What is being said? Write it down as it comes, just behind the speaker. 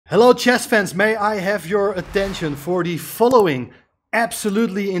Hello chess fans, may I have your attention for the following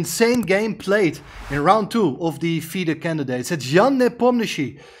absolutely insane game played in round 2 of the Fide Candidates. It's Jan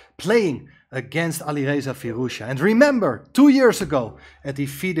Nepomniachtchi playing against Alireza Firouzja. And remember, 2 years ago at the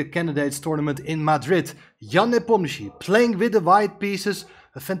Fide Candidates tournament in Madrid, Jan Nepomniachtchi playing with the white pieces,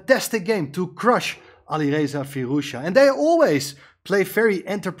 a fantastic game to crush Alireza Firouzja. And they always play very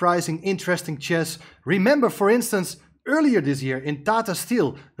enterprising, interesting chess. Remember, for instance, earlier this year in Tata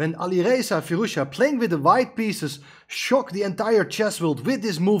Steel, when Alireza Firouzja playing with the white pieces shocked the entire chess world with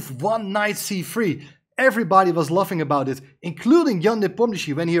this move one knight c3. Everybody was laughing about it, including Jan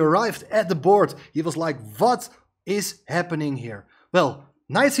Nepomniachtchi. When he arrived at the board, he was like, what is happening here? Well,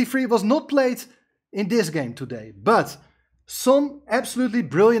 knight c3 was not played in this game today, but some absolutely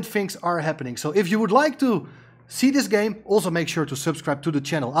brilliant things are happening. So if you would like to see this game, also make sure to subscribe to the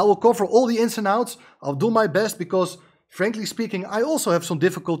channel. I will cover all the ins and outs. I'll do my best because, frankly speaking, I also have some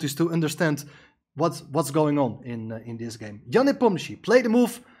difficulties to understand what's going on in this game. Jan Nepomniachtchi played the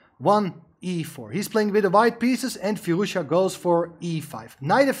move 1 e4. He's playing with the white pieces and Firouzja goes for e5.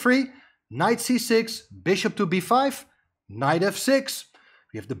 Knight f3, knight c6, bishop to b5, knight f6.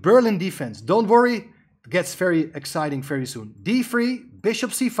 We have the Berlin defense. Don't worry, it gets very exciting very soon. d3,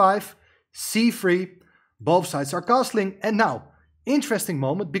 bishop c5, c3. Both sides are castling. And now, interesting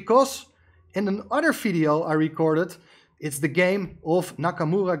moment, because in another video I recorded, it's the game of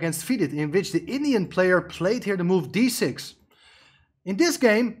Nakamura against Fide, in which the Indian player played here the move d6. In this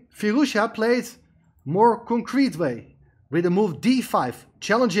game, Firouzja played more concrete way, with the move d5,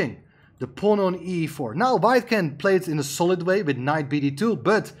 challenging the pawn on e4. Now white can play it in a solid way with knight bd2,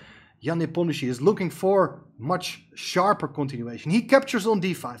 but Jan Nepomniachtchi is looking for much sharper continuation. He captures on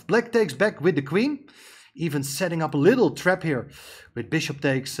d5, black takes back with the queen, even setting up a little trap here with bishop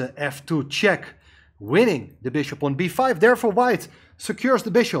takes f2 check, winning the bishop on b5. Therefore white secures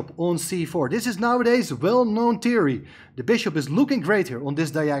the bishop on c4. This is nowadays well-known theory. The bishop is looking great here on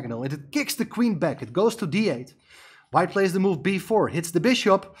this diagonal and it kicks the queen back. It goes to d8. White plays the move b4, hits the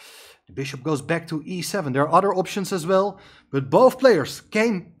bishop. The bishop goes back to e7. There are other options as well, but both players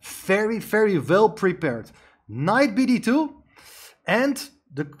came very well prepared. Knight bd2, and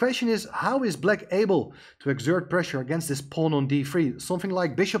the question is, how is black able to exert pressure against this pawn on d3? Something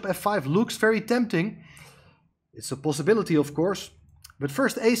like bishop f5 looks very tempting. It's a possibility, of course. But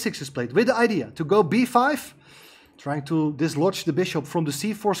first a6 is played with the idea to go b5, trying to dislodge the bishop from the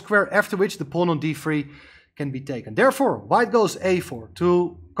c4 square, after which the pawn on d3 can be taken. Therefore, white goes a4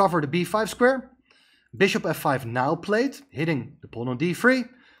 to cover the b5 square. Bishop f5 now played, hitting the pawn on d3,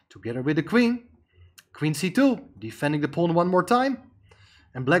 together with the queen. Queen c2, defending the pawn one more time.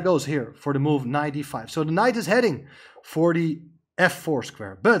 And black goes here for the move knight d5. So the knight is heading for the f4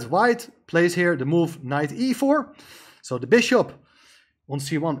 square. But white plays here the move knight e4. So the bishop on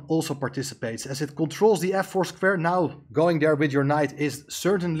c1 also participates as it controls the f4 square. Now going there with your knight is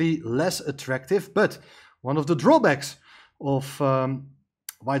certainly less attractive. But one of the drawbacks of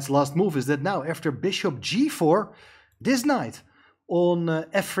white's last move is that now after bishop g4, this knight on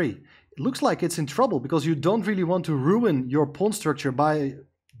f3, it looks like it's in trouble because you don't really want to ruin your pawn structure by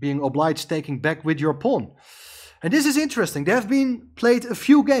being obliged taking back with your pawn. And this is interesting. There have been played a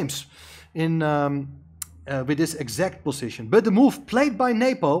few games in with this exact position. But the move played by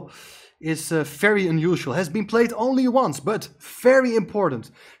Nepo is very unusual. Has been played only once, but very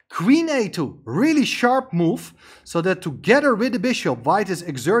important. Queen a2, really sharp move, so that together with the bishop, white is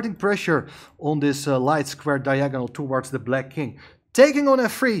exerting pressure on this light square diagonal towards the black king. Taking on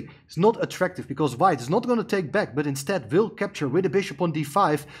f3 is not attractive because white is not going to take back, but instead will capture with the bishop on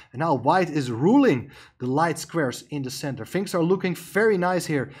d5. And now white is ruling the light squares in the center. Things are looking very nice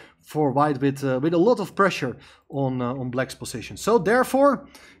here for white with a lot of pressure on black's position. So therefore,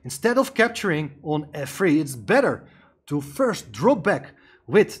 instead of capturing on f3, it's better to first drop back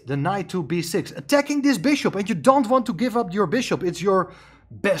with the knight to b6, attacking this bishop. And you don't want to give up your bishop. It's your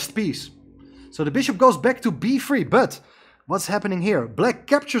best piece. So the bishop goes back to b3, but what's happening here? Black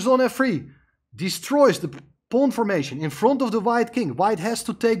captures on f3, destroys the pawn formation in front of the white king. White has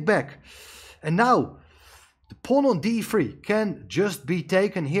to take back. And now the pawn on d3 can just be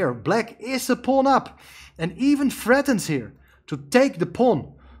taken here. Black is a pawn up and even threatens here to take the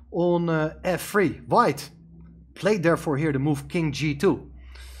pawn on f3. White played therefore here the move king g2.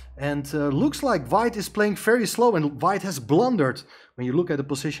 And looks like white is playing very slow and white has blundered when you look at the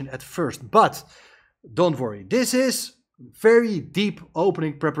position at first. But don't worry, this is very deep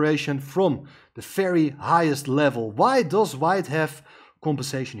opening preparation from the very highest level. Why does white have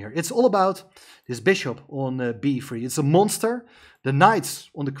compensation here? It's all about this bishop on b3. It's a monster. The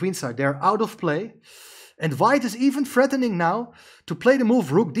knights on the queen side, they're out of play. And white is even threatening now to play the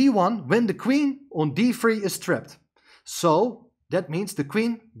move rook d1 when the queen on d3 is trapped. So that means the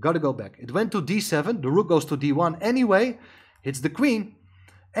queen gotta go back. It went to d7, the rook goes to d1 anyway, hits the queen,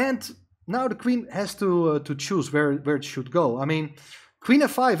 and now the queen has to choose where it should go. I mean, queen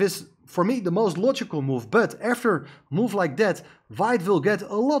f5 is for me the most logical move, but after a move like that, white will get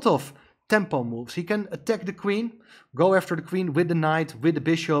a lot of tempo moves. He can attack the queen, go after the queen with the knight, with the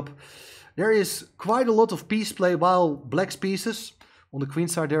bishop. There is quite a lot of piece play, while black's pieces on the queen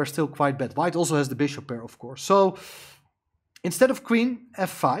side, they are still quite bad. White also has the bishop pair, of course. So instead of queen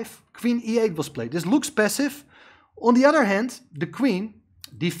f5, queen e8 was played. This looks passive. On the other hand, the queen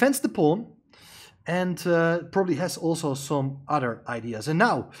defends the pawn and probably has also some other ideas. And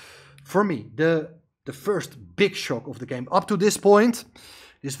now, for me, the first big shock of the game. Up to this point,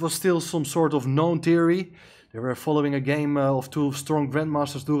 this was still some sort of known theory. They were following a game of two strong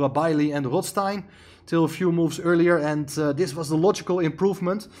grandmasters, Dura Bailey and Rothstein, till a few moves earlier, and this was the logical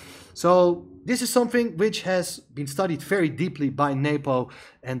improvement. So this is something which has been studied very deeply by Nepo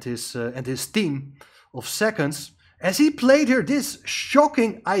and his team of seconds, as he played here this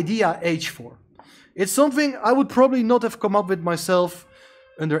shocking idea h4. It's something I would probably not have come up with myself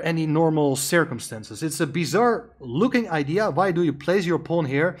under any normal circumstances. It's a bizarre looking idea. Why do you place your pawn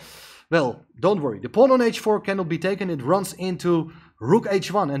here? Well, don't worry. The pawn on h4 cannot be taken. It runs into rook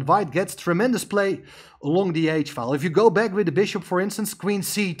h1, and white gets tremendous play along the h-file. If you go back with the bishop, for instance, queen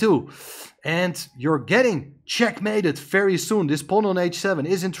c2, and you're getting checkmated very soon. This pawn on h7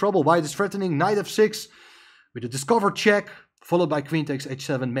 is in trouble. White is threatening knight f6 with a discovered check, followed by queen takes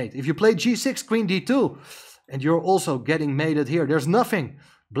h7 mate. If you play g6, queen d2, and you're also getting mated here, there's nothing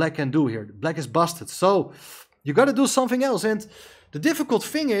black can do here. Black is busted. So you got to do something else. And the difficult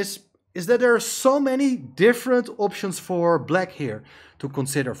thing is that there are so many different options for black here to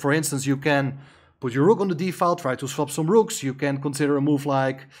consider. For instance, you can put your rook on the d-file, try to swap some rooks. You can consider a move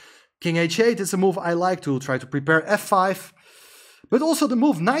like king h8. It's a move I like to try to prepare f5. But also the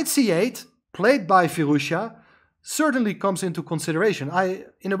move knight c8, played by Firouzja, certainly comes into consideration.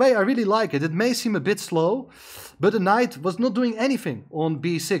 In a way, I really like it. It may seem a bit slow, but the knight was not doing anything on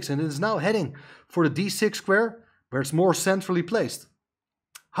b6, and it is now heading for the d6 square, where it's more centrally placed.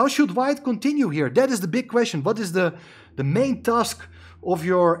 How should white continue here? That is the big question. What is the main task of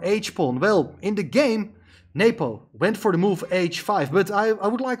your h-pawn? Well, in the game, Nepo went for the move h5, but I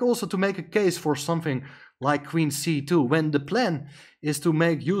would like also to make a case for something like queen c2. When the plan is to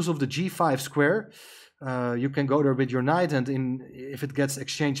make use of the g5 square, you can go there with your knight, and if it gets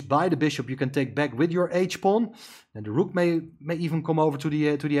exchanged by the bishop, you can take back with your h-pawn, and the rook may even come over to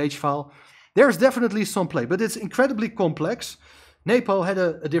the h-file. There's definitely some play, but it's incredibly complex. Nepo had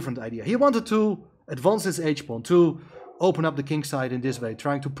a different idea. He wanted to advance his h-pawn, to open up the king side in this way,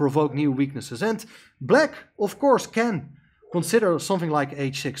 trying to provoke new weaknesses. And black, of course, can consider something like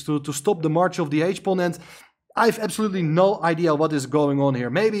h6 to stop the march of the h-pawn, and I have absolutely no idea what is going on here.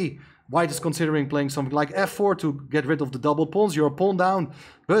 Maybe white is considering playing something like f4 to get rid of the double pawns. You're a pawn down,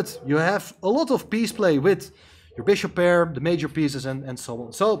 but you have a lot of piece play with your bishop pair, the major pieces, and so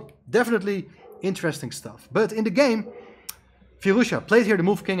on. So definitely interesting stuff. But in the game, Firouzja played here the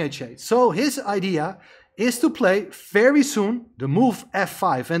move king h8. So his idea is to play very soon the move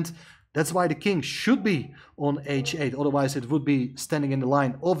f5, and that's why the king should be on h8. Otherwise it would be standing in the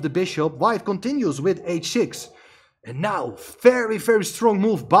line of the bishop. White continues with h6. And now, very, very strong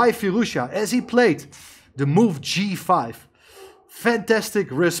move by Firouzja as he played the move g5. Fantastic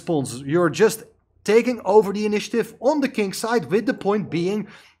response. You're just taking over the initiative on the king side, with the point being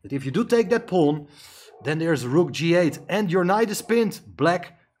that if you do take that pawn, then there's rook g8 and your knight is pinned.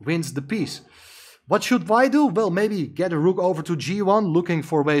 Black wins the piece. What should white do? Well, maybe get a rook over to g1, looking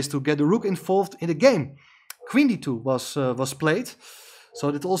for ways to get the rook involved in the game. Queen d2 was played, so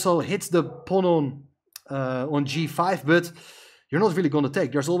that also hits the pawn on g5, but you're not really going to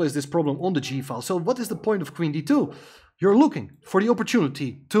take. There's always this problem on the g-file. So what is the point of queen d2? You're looking for the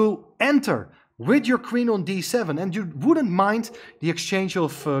opportunity to enter with your queen on d7, and you wouldn't mind the exchange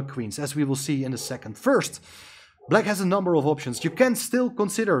of queens, as we will see in a second. First, black has a number of options. You can still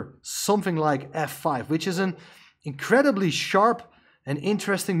consider something like f5, which is an incredibly sharp and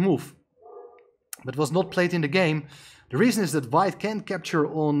interesting move, but was not played in the game. The reason is that white can capture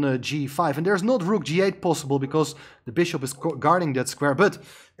on g5, and there's not rook g8 possible because the bishop is guarding that square. But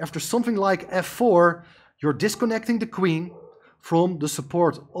after something like f4, you're disconnecting the queen from the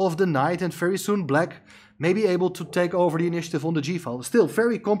support of the knight, and very soon black may be able to take over the initiative on the g-file. Still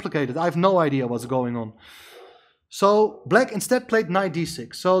very complicated. I have no idea what's going on. So black instead played knight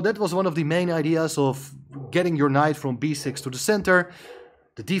d6. So that was one of the main ideas of getting your knight from b6 to the center.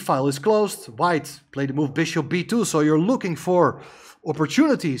 The the d file is closed. White played the move bishop b2, so you're looking for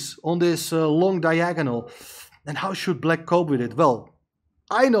opportunities on this long diagonal. And how should black cope with it? Well,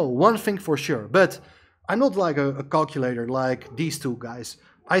 I know one thing for sure, but I'm not like a calculator like these two guys.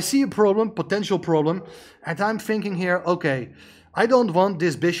 I see a problem, potential problem, and I'm thinking here, okay, I don't want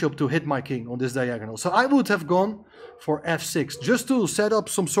this bishop to hit my king on this diagonal. So I would have gone for f6, just to set up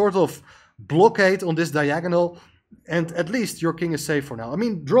some sort of blockade on this diagonal, and at least your king is safe for now. I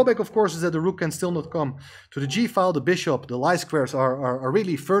mean, drawback of course is that the rook can still not come to the g file, the bishop, the lie squares are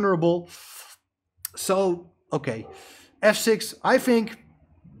really vulnerable. So, okay, f6, I think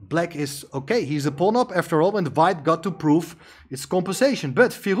black is okay. He's a pawn up after all, and white got to prove its compensation.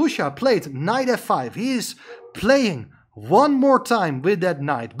 But Firouzja played knight f5. He is playing one more time with that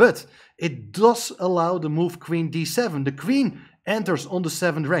knight, but it does allow the move queen d7. The queen enters on the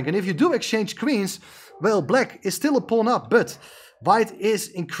 7th rank, and if you do exchange queens, well, black is still a pawn up, but white is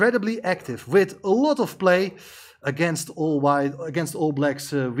incredibly active with a lot of play against all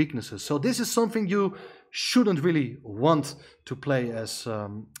black's weaknesses. So this is something you shouldn't really want to play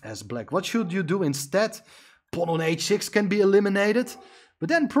as black. What should you do instead? Pawn on h6 can be eliminated, but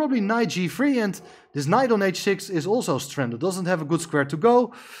then probably knight g3, and this knight on h6 is also stranded, doesn't have a good square to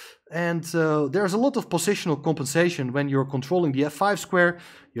go, and there's a lot of positional compensation when you're controlling the f5 square.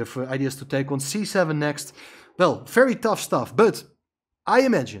 You have ideas to take on c7 next. Well, very tough stuff, but I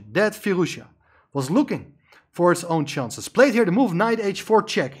imagine that Firouzja was looking for its own chances. Played here the move knight h4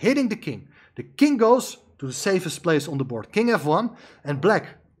 check, hitting the king. The king goes to the safest place on the board, king f1, and black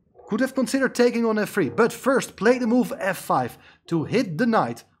could have considered taking on f3, but first play the move f5 to hit the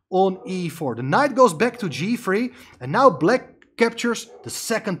knight on e4. The knight goes back to g3, and now black captures the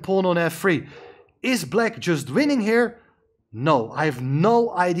second pawn on f3. Is black just winning here? No, I have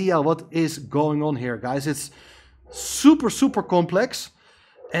no idea what is going on here, guys. It's super complex,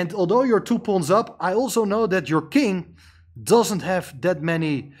 and although you're 2 pawns up, I also know that your king doesn't have that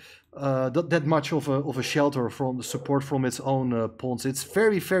much of a shelter from the support from its own pawns. It's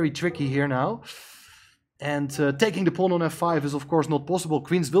very tricky here now, and taking the pawn on f5 is of course not possible.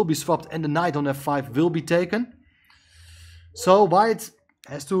 Queens will be swapped and the knight on f5 will be taken, so white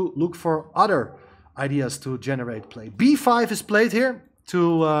has to look for other ideas to generate play. b5 is played here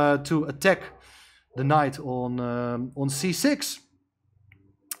to attack the knight on c6,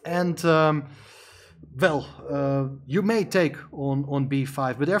 and you may take on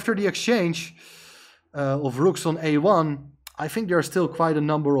b5, but after the exchange of rooks on a1, I think there are still quite a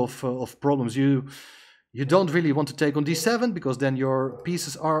number of problems. You don't really want to take on d7, because then your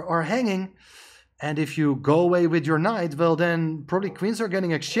pieces are hanging, and if you go away with your knight, well then probably queens are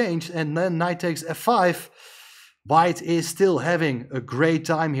getting exchanged, and then knight takes f5. White is still having a great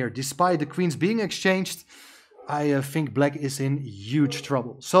time here, despite the queens being exchanged. I think black is in huge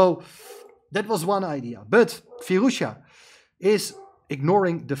trouble. So that was one idea, but Firouzja is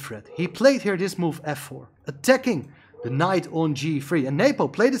ignoring the threat. He played here this move f4, attacking the knight on g3, and Nepo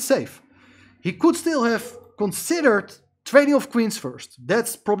played it safe. He could still have considered trading off queens first.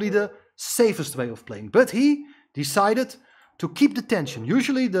 That's probably the safest way of playing, but he decided to keep the tension.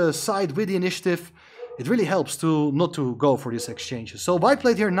 Usually the side with the initiative, it really helps to not to go for these exchanges. So white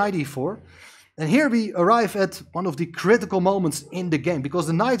played here knight e4, and here we arrive at one of the critical moments in the game, because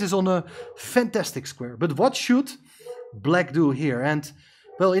the knight is on a fantastic square. But what should black do here? And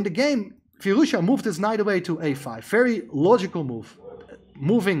well, in the game, Firouzja moved his knight away to a5. Very logical move.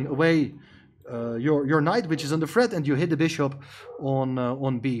 Moving away your knight, which is on the threat, and you hit the bishop on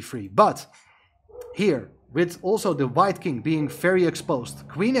b3. But here, with also the white king being very exposed,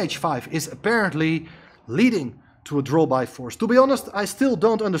 queen h5 is apparently leading to a draw by force. To be honest, I still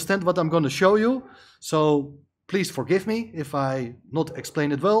don't understand what I'm going to show you, so please forgive me if I not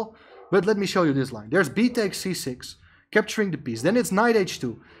explain it well, but let me show you this line. There's b takes c6, capturing the piece. Then it's knight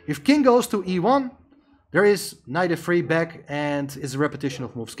h2. If king goes to e1, there is knight f3 back, and it's a repetition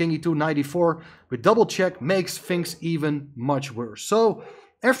of moves. King e2, knight e4 with double check makes things even much worse. So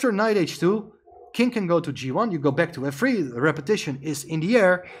after knight h2, king can go to g1, you go back to f3, the repetition is in the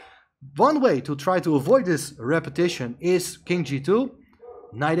air. One way to try to avoid this repetition is king g2,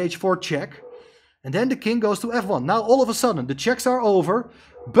 knight h4 check, and then the king goes to f1. Now all of a sudden the checks are over,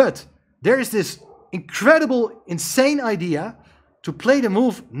 but there is this incredible, insane idea to play the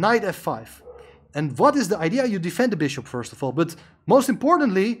move knight f5. And what is the idea? You defend the bishop first of all, but most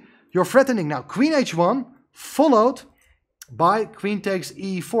importantly, you're threatening now queen h1, followed by queen takes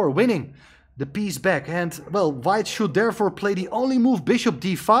e4, winning the piece back. And well, white should therefore play the only move bishop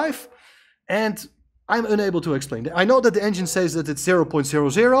d5, and I'm unable to explain that. I know that the engine says that it's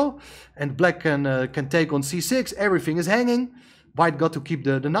 0.00 and black can take on c6, everything is hanging, White got to keep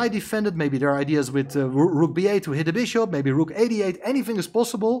the knight defended. Maybe there are ideas with rook b8 to hit the bishop. Maybe rook a8. Anything is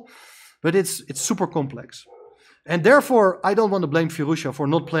possible, but it's super complex. And therefore, I don't want to blame Firouzja for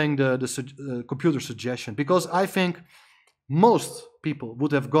not playing the computer suggestion, because I think most people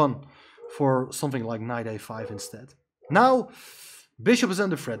would have gone for something like knight a5 instead. Now, bishop is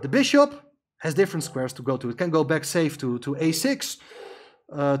under threat. The bishop has different squares to go to. It can go back safe to a6,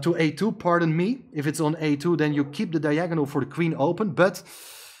 to a2, pardon me. If it's on a2, then you keep the diagonal for the queen open, but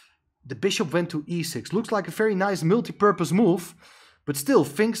the bishop went to e6. Looks like a very nice multi-purpose move, but still,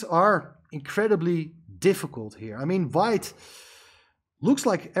 things are incredibly difficult here. I mean, white looks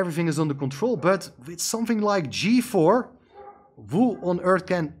like everything is under control, but with something like g4, who on earth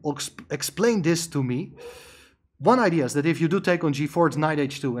can explain this to me? One idea is that if you do take on g4, it's knight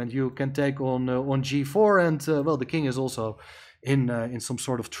h2, and you can take on g4, and well, the king is also in some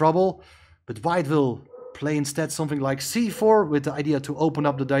sort of trouble. But white will play instead something like c4 with the idea to open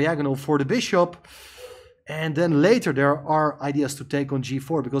up the diagonal for the bishop. And then later there are ideas to take on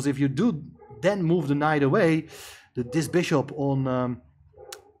g4, because if you do then move the knight away, this bishop on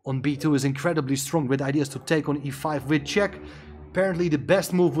b2 is incredibly strong, with ideas to take on e5 with check. Apparently the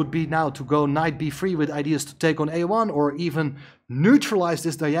best move would be now to go knight b3 with ideas to take on a1, or even neutralize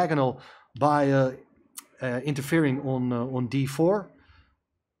this diagonal by interfering on d4.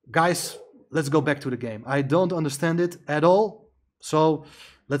 Guys, let's go back to the game. I don't understand it at all. So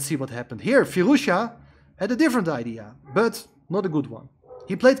let's see what happened. Here, Firouzja had a different idea, but not a good one.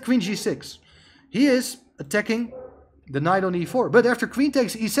 He played queen g6. He is attacking the knight on e4. But after queen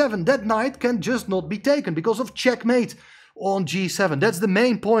takes e7, that knight can just not be taken because of checkmate on g7. That's the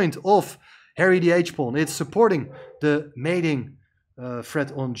main point of Harry the H-pawn. It's supporting the mating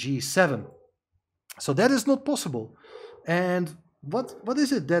threat on g7. So that is not possible. And what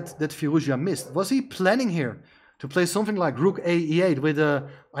is it that Firouzja missed? Was he planning here to play something like rook a e8 with the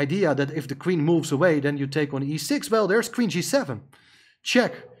idea that if the queen moves away, then you take on e6? Well, there's queen g7.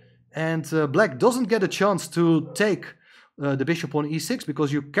 Check. And black doesn't get a chance to take the bishop on e6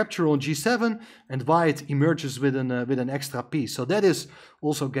 because you capture on g7, and white emerges with an extra piece. So that is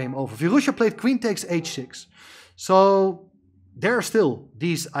also game over. Firouzja played queen takes h6. So there are still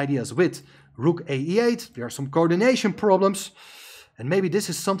these ideas with rook a e8. There are some coordination problems. And maybe this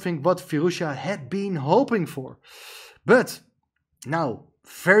is something what Firouzja had been hoping for. But now,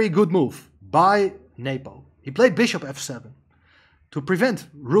 very good move by Nepo. He played bishop f7 to prevent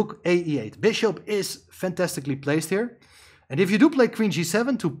rook a e8. Bishop is fantastically placed here. And if you do play queen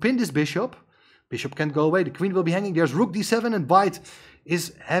g7 to pin this bishop, bishop can't go away, the queen will be hanging. There's rook d7, and white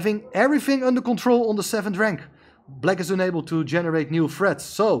is having everything under control on the 7th rank. Black is unable to generate new threats.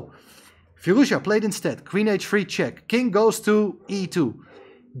 So Firouzja played instead queen h3 check. King goes to e2.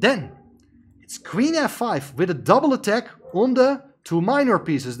 Then it's queen f5 with a double attack on the two minor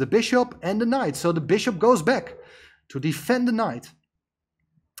pieces, the bishop and the knight. So the bishop goes back to defend the knight.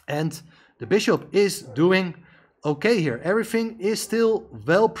 And the bishop is doing okay here. Everything is still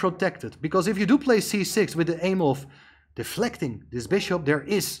well protected, because if you do play c6 with the aim of deflecting this bishop, there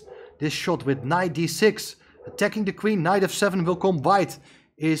is this shot with knight d6 attacking the queen. Knight f7 will come. White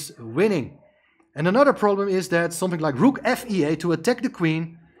is winning. And another problem is that something like rook f e8 to attack the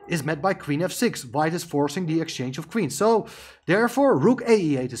queen is met by queen f6. White is forcing the exchange of queens. So therefore rook a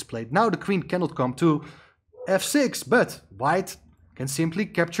e8 is played. Now the queen cannot come to f6, but white can simply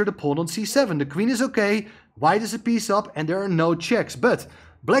capture the pawn on c7. The queen is okay, white is a piece up, and there are no checks. But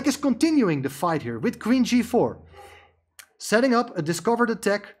black is continuing the fight here with queen g4, setting up a discovered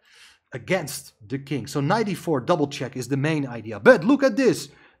attack against the king. So knight e4 double check is the main idea. But look at this.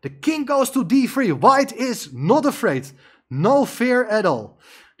 The king goes to d3. White is not afraid. No fear at all.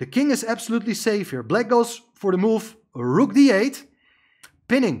 The king is absolutely safe here. Black goes for the move rook d8,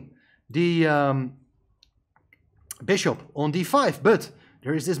 pinning the bishop on d5. But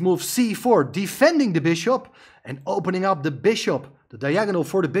there is this move c4, defending the bishop and opening up the bishop, the diagonal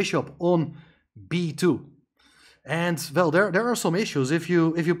for the bishop on b2. And well, there are some issues. If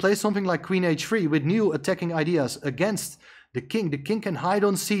you play something like queen h3 with new attacking ideas against the king can hide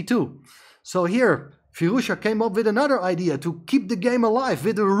on c2. So here Firouzja came up with another idea to keep the game alive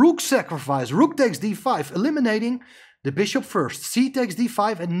with a rook sacrifice. Rook takes d5, eliminating the bishop first. C takes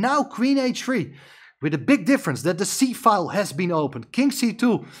d5, and now queen h3. With a big difference that the c file has been opened. King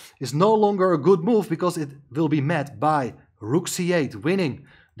c2 is no longer a good move because it will be met by rook c8, winning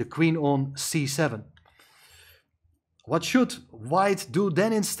the queen on c7. What should white do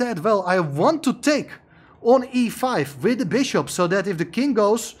then instead? Well, I want to take on e5 with the bishop, so that if the king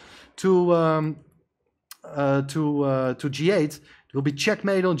goes to g8, it will be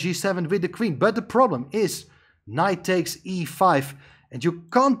checkmate on g7 with the queen. But the problem is knight takes e5, and you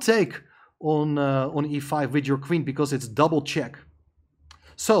can't take on e5 with your queen because it's double check.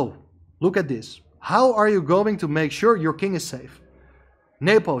 So, look at this. How are you going to make sure your king is safe?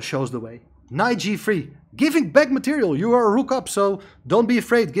 Nepo shows the way. Knight g3, giving back material. You are a rook up, so don't be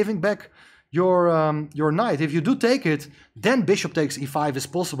afraid giving back your knight. If you do take it, then bishop takes e5 is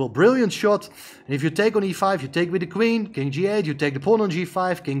possible. Brilliant shot. And if you take on e5, you take with the queen, king g8, you take the pawn on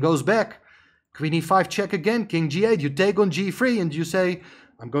g5, king goes back, queen e5 check again, king g8, you take on g3, and you say,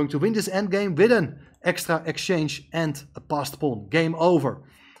 I'm going to win this endgame with an extra exchange and a passed pawn. Game over.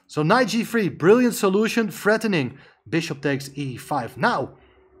 So knight g3, brilliant solution, threatening. Bishop takes e5. Now,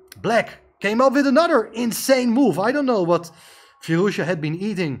 black came up with another insane move. I don't know what Firouzja had been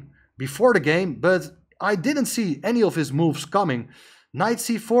eating before the game, but I didn't see any of his moves coming. Knight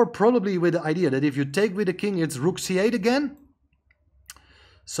c4, probably with the idea that if you take with the king, it's rook c8 again.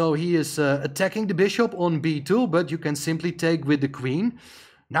 So he is attacking the bishop on b2, but you can simply take with the queen.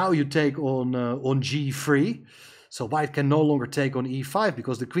 Now you take on g3. So white can no longer take on e5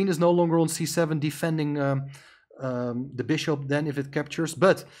 because the queen is no longer on c7 defending the bishop then if it captures.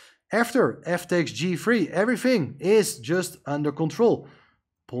 But after f takes g3, everything is just under control.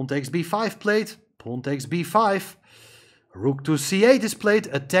 Pawn takes b5 played, pawn takes b5. Rook to c8 is played,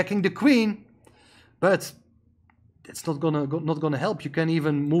 attacking the queen. But it's not gonna help. You can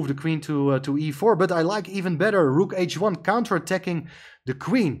even move the queen to e4. But I like even better rook h1 counter-attacking the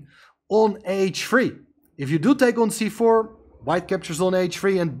queen on h3. If you do take on c4, white captures on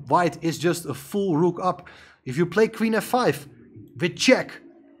h3 and white is just a full rook up. If you play queen f5 with check,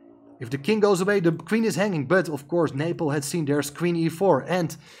 if the king goes away, the queen is hanging. But of course, Nepo had seen there's queen e4.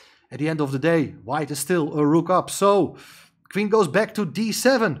 And at the end of the day, white is still a rook up. So queen goes back to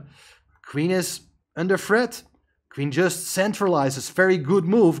d7. Queen is under threat. Queen just centralizes. Very good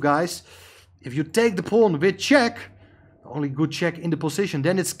move, guys. If you take the pawn with check, only good check in the position,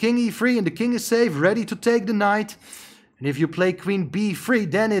 then it's king e3 and the king is safe, ready to take the knight. And if you play queen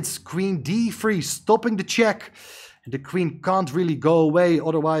b3, then it's queen d3, stopping the check. And the queen can't really go away,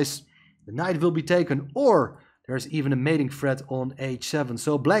 otherwise the knight will be taken, or there's even a mating threat on h7.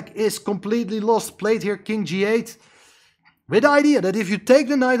 So black is completely lost. Played here king g8 with the idea that if you take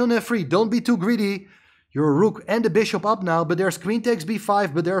the knight on f3, don't be too greedy. Your rook and the bishop up now, but there's queen takes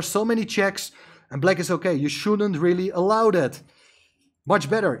b5, but there are so many checks. And black is okay. You shouldn't really allow that. Much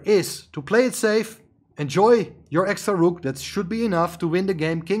better is to play it safe. Enjoy your extra rook. That should be enough to win the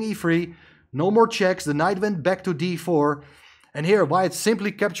game. King e3. No more checks. The knight went back to d4. And here white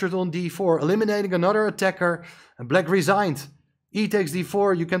simply captured on d4, eliminating another attacker. And black resigned. E takes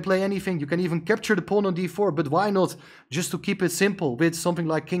d4. You can play anything. You can even capture the pawn on d4. But why not just to keep it simple with something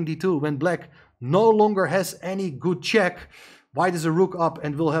like king d2 when black no longer has any good check. White is a rook up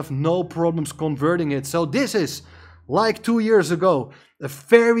and will have no problems converting it. So this is, like 2 years ago, a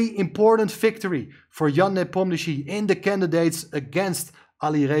very important victory for Jan Nepomniachtchi in the candidates against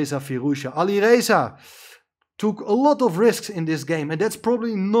Alireza Firouzja. Alireza took a lot of risks in this game, and that's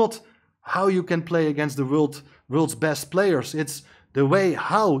probably not how you can play against the world's best players. It's the way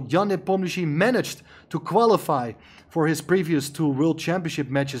how Jan Nepomniachtchi managed to qualify for his previous 2 World Championship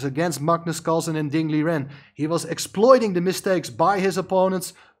matches against Magnus Carlsen and Ding Liren. He was exploiting the mistakes by his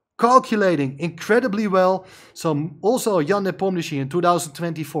opponents, calculating incredibly well. So also Jan Nepomniachtchi in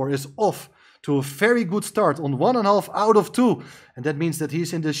 2024 is off to a very good start on 1.5 out of 2. And that means that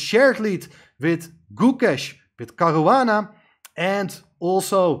he's in the shared lead with Gukesh, with Caruana, and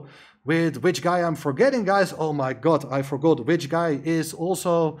also with which guy I'm forgetting, guys. Oh my god, I forgot which guy is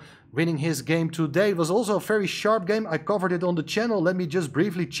also winning his game today. It was also a very sharp game. I covered it on the channel. Let me just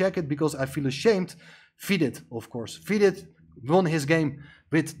briefly check it because I feel ashamed. Fide, of course. Fide won his game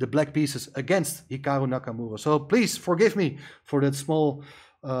with the black pieces against Hikaru Nakamura. So please forgive me for that small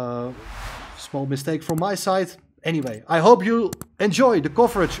mistake from my side. Anyway, I hope you enjoy the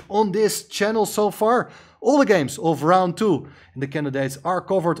coverage on this channel so far. All the games of round 2 and the candidates are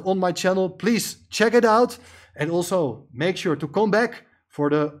covered on my channel. Please check it out and also make sure to come back for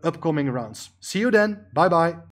the upcoming rounds. See you then. Bye bye.